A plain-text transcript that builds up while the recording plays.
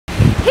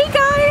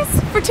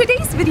For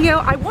today's video,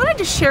 I wanted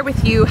to share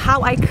with you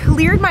how I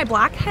cleared my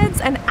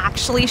blackheads and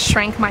actually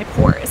shrank my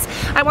pores.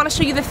 I want to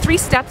show you the 3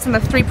 steps and the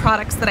 3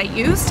 products that I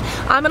used,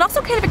 and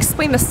also kind of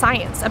explain the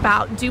science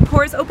about do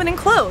pores open and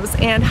close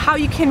and how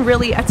you can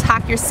really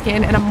attack your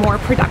skin in a more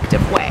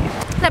productive way.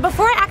 Now,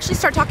 before I actually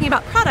start talking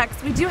about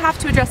products, we do have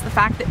to address the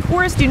fact that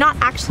pores do not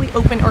actually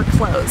open or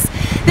close.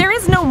 There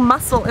is no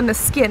muscle in the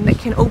skin that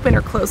can open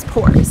or close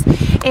pores.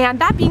 And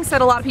that being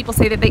said, a lot of people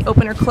say that they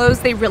open or close.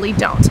 They really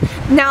don't.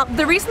 Now,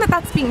 the reason that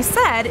that's being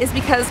said is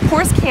because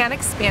pores can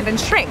expand and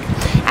shrink.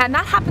 And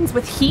that happens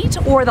with heat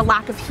or the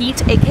lack of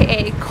heat,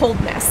 aka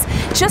coldness.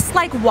 Just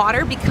like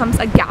water becomes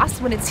a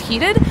gas when it's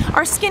heated,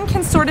 our skin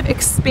can sort of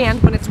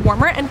expand when it's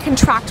warmer and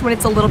contract when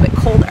it's a little bit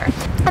colder.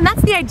 And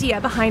that's the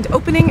idea behind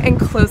opening and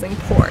closing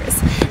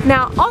pores.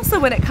 Now, also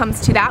when it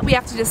comes to that, we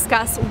have to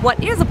discuss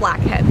what is a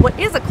blackhead, what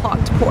is a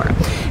clogged pore.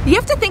 You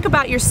have to think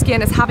about your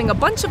skin as having a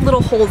bunch of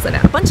little holes in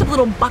it, a bunch of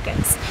little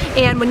buckets.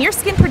 And when your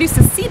skin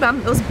produces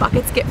sebum, those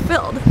buckets get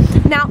filled.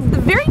 Now, the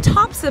very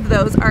tops of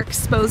those are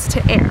exposed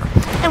to air.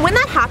 And when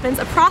that happens,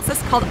 a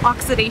process called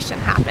oxidation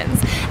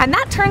happens. And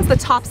that turns the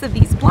tops of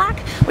these black,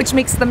 which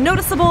makes them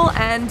noticeable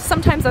and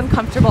sometimes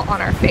uncomfortable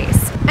on our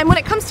face. And when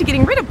it comes to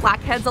getting rid of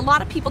blackheads, a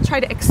lot of people try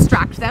to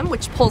extract them,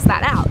 which pulls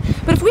that out.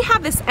 But if we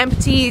have this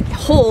empty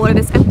hole or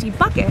this empty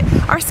bucket,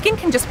 our skin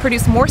can just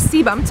produce more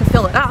sebum to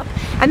fill it up,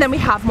 and then we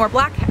have more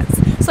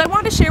blackheads. So I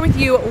wanted to share with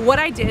you what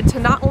I did to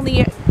not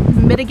only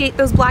mitigate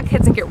those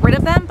blackheads and get rid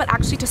of them, but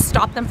actually to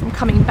stop them from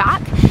coming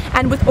back.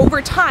 And with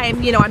over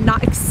time, I'm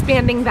not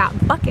expanding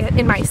that bucket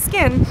in my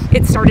skin,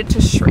 it started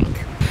to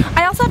shrink.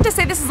 I also have to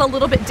say this is a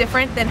little bit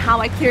different than how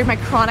I cleared my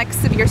chronic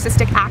severe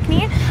cystic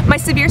acne. My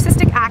severe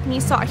cystic acne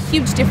saw a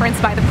huge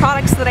difference by the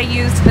products that I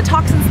used, the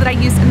toxins that I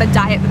used, and the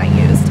diet that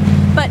I used.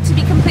 But to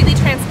be completely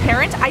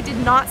transparent, I did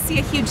not see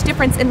a huge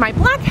difference in my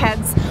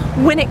blackheads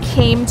when it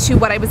came to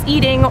what I was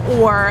eating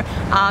or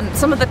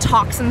some of the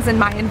toxins in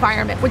my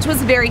environment, which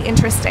was very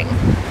interesting.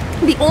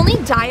 The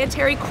only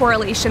dietary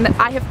correlation that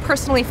I have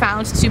personally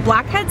found to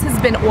blackheads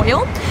has been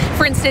oil.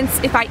 For instance,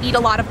 if I eat a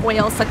lot of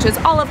oil such as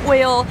olive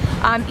oil,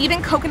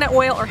 even coconut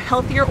oil or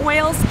healthier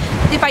oils,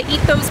 if I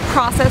eat those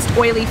processed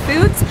oily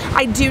foods,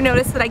 I do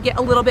notice that I get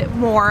a little bit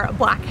more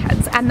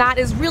blackheads. And that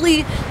is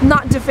really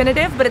not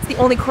definitive, but it's the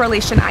only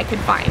correlation I could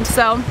find.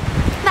 So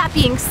that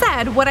being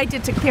said, what I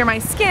did to clear my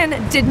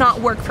skin did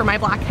not work for my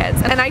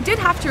blackheads, and I did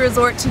have to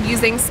resort to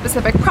using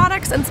specific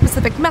products and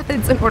specific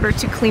methods in order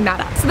to clean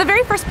that up. So the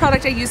very first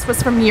product I used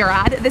was from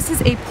Murad. This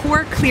is a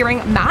pore clearing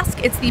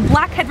mask. It's the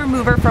blackhead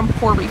remover from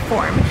Pore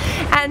Reform,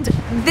 and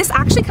this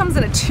actually comes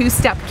in a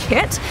 2-step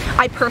kit.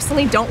 I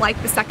personally don't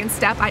like the 2nd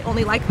step. I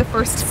only like the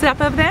 1st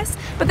step of this,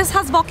 but this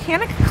has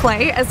volcanic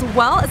clay as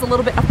well as a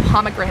little bit of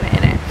pomegranate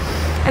in it.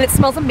 And it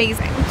smells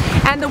amazing.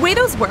 And the way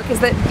those work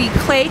is that the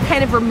clay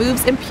kind of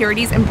removes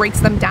impurities and breaks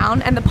them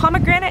down, and the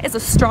pomegranate is a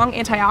strong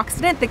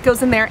antioxidant that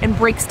goes in there and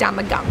breaks down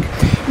the gunk.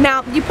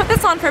 Now, you put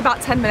this on for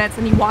about 10 minutes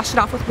and you wash it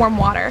off with warm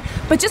water,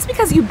 but just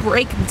because you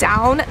break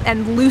down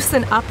and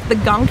loosen up the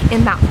gunk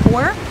in that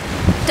pore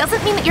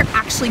doesn't mean that you're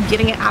actually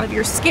getting it out of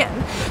your skin.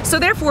 So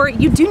therefore,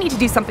 you do need to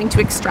do something to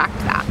extract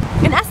that.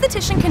 An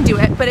esthetician can do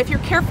it, but if you're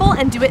careful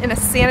and do it in a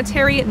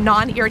sanitary,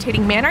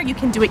 non-irritating manner, you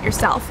can do it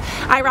yourself.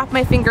 I wrap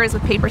my fingers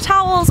with paper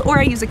towels, or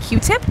I use a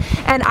Q-tip,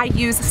 and I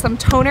use some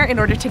toner in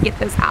order to get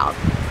this out.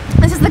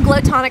 This is the Glow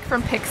Tonic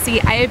from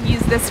Pixi. I have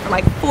used this for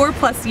like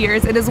 4+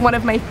 years. It is one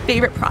of my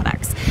favorite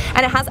products.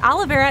 And it has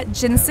aloe vera,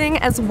 ginseng,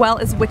 as well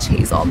as witch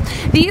hazel.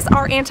 These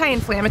are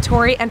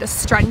anti-inflammatory and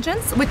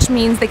astringents, which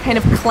means they kind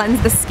of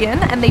cleanse the skin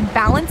and they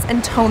balance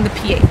and tone the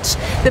pH.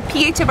 The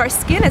pH of our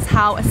skin is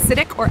how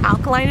acidic or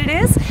alkaline it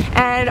is,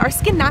 and our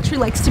skin naturally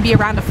likes to be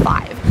around a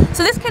 5.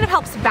 So this kind of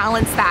helps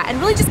balance that and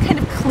really just kind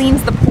of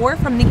cleans the pore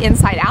from the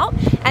inside out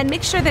and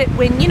make sure that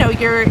when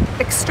you're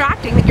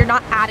extracting that you're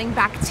not adding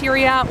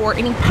bacteria or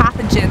any pathogens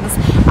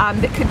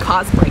that could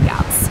cause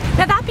breakouts.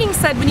 Now, that being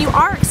said, when you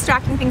are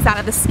extracting things out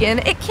of the skin,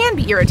 it can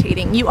be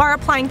irritating. You are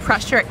applying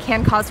pressure, it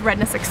can cause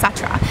redness,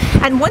 etc.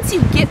 And once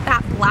you get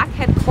that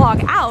blackhead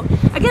clog out,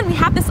 again, we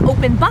have this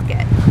open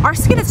bucket. Our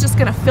skin is just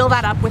going to fill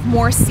that up with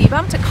more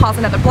sebum to cause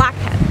another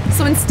blackhead.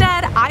 So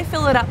instead, I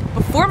fill it up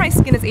before my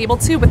skin is able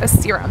to with a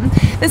serum.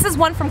 This is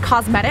one from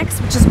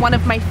Cosmetics, which is one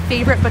of my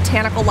favorite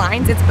botanical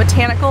lines. It's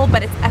botanical,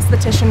 but it's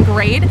esthetician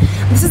grade.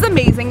 This is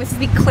amazing. This is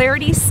the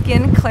Clarity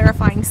Skin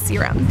Clarifying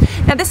Serum.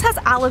 Now, this has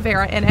aloe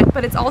vera in it,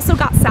 but it's also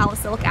got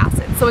salicylic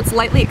acid, so it's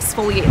lightly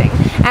exfoliating.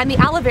 And the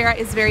aloe vera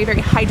is very,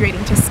 very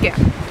hydrating to skin.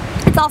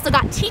 It's also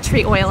got tea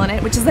tree oil in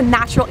it, which is a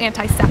natural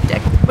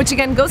antiseptic, which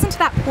again goes into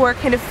that pore,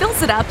 kind of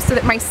fills it up so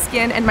that my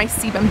skin and my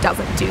sebum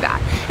doesn't do that.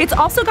 It's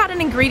also got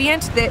an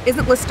ingredient that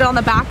isn't listed on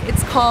the back.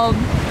 It's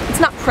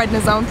not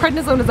prednisone.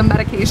 Prednisone is a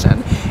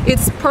medication.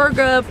 It's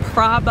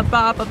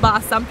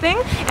something,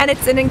 and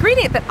it's an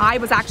ingredient that I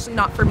was actually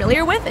not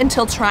familiar with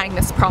until trying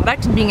this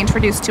product and being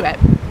introduced to it.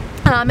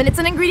 And it's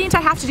an ingredient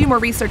I have to do more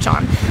research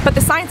on. But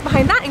the science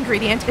behind that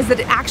ingredient is that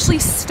it actually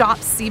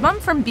stops sebum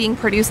from being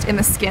produced in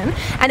the skin,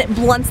 and it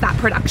blunts that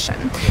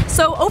production.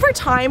 So over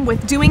time,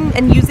 with doing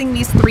and using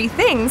these 3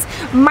 things,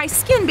 my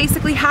skin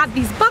basically had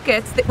these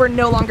buckets that were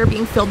no longer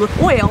being filled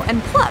with oil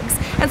and plugs.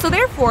 And so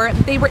therefore,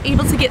 they were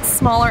able to get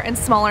smaller and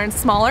smaller and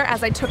smaller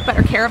as I took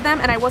better care of them,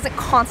 and I wasn't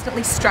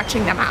constantly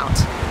stretching them out.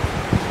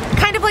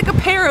 Kind of like a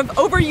pair of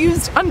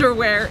overused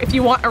underwear, if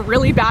you want a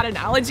really bad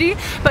analogy,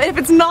 but if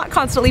it's not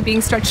constantly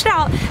being stretched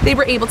out, they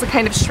were able to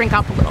kind of shrink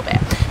up a little bit.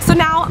 So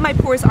now my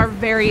pores are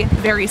very,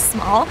 very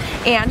small,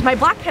 and my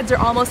blackheads are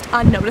almost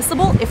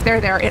unnoticeable if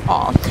they're there at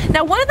all.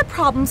 Now, one of the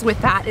problems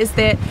with that is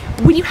that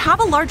when you have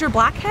a larger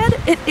blackhead,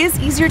 it is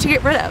easier to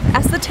get rid of.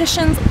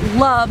 Estheticians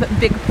love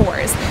big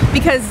pores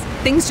because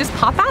things just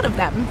pop out of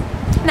them.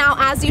 Now,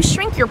 as you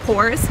shrink your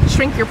pores,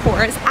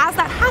 as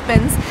that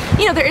happens,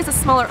 you know, there is a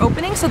smaller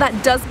opening, so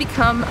that does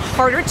become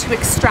harder to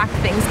extract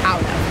things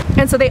out of.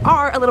 And so they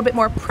are a little bit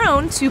more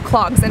prone to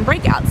clogs and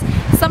breakouts.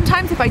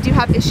 Sometimes if I do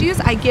have issues,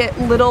 I get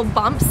little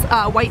bumps,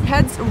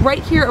 whiteheads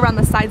right here around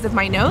the sides of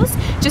my nose,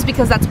 just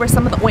because that's where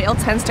some of the oil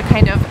tends to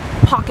kind of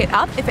pocket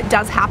up if it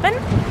does happen.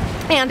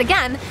 And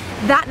again,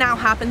 that now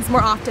happens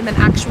more often than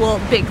actual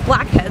big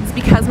blackheads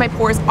because my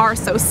pores are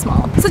so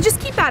small. So just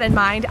keep that in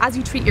mind as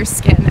you treat your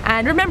skin.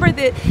 And remember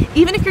that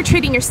even if you're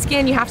treating your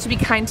skin, you have to be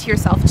kind to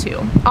yourself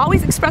too.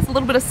 Always express a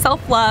little bit of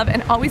self-love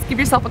and always give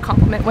yourself a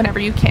compliment whenever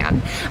you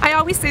can. I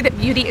always say that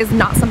beauty is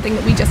not something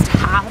that we just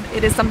have.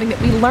 It is something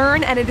that we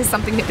learn, and it is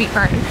something that we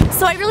earn.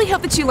 So I really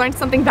hope that you learned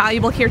something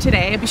valuable here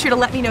today. Be sure to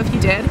let me know if you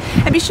did.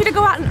 And be sure to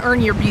go out and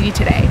earn your beauty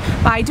today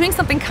by doing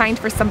something kind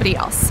for somebody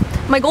else.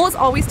 My goal is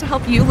always to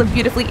help you live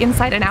beautifully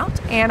inside and out,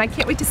 and I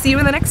can't wait to see you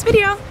in the next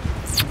video.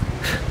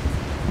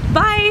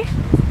 Bye!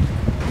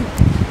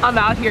 I'm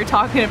out here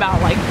talking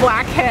about like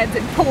blackheads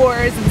and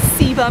pores and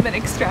sebum and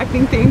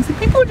extracting things, and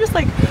people are just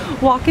like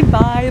walking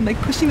by and like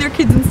pushing their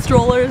kids in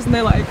strollers, and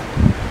they're like,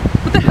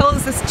 what the hell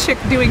is this chick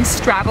doing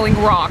straddling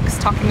rocks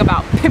talking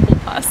about pimple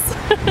pus?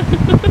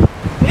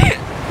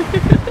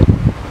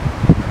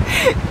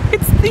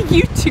 It's the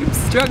YouTube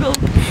struggle.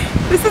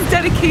 This is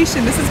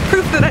dedication. This is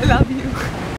proof that I love you.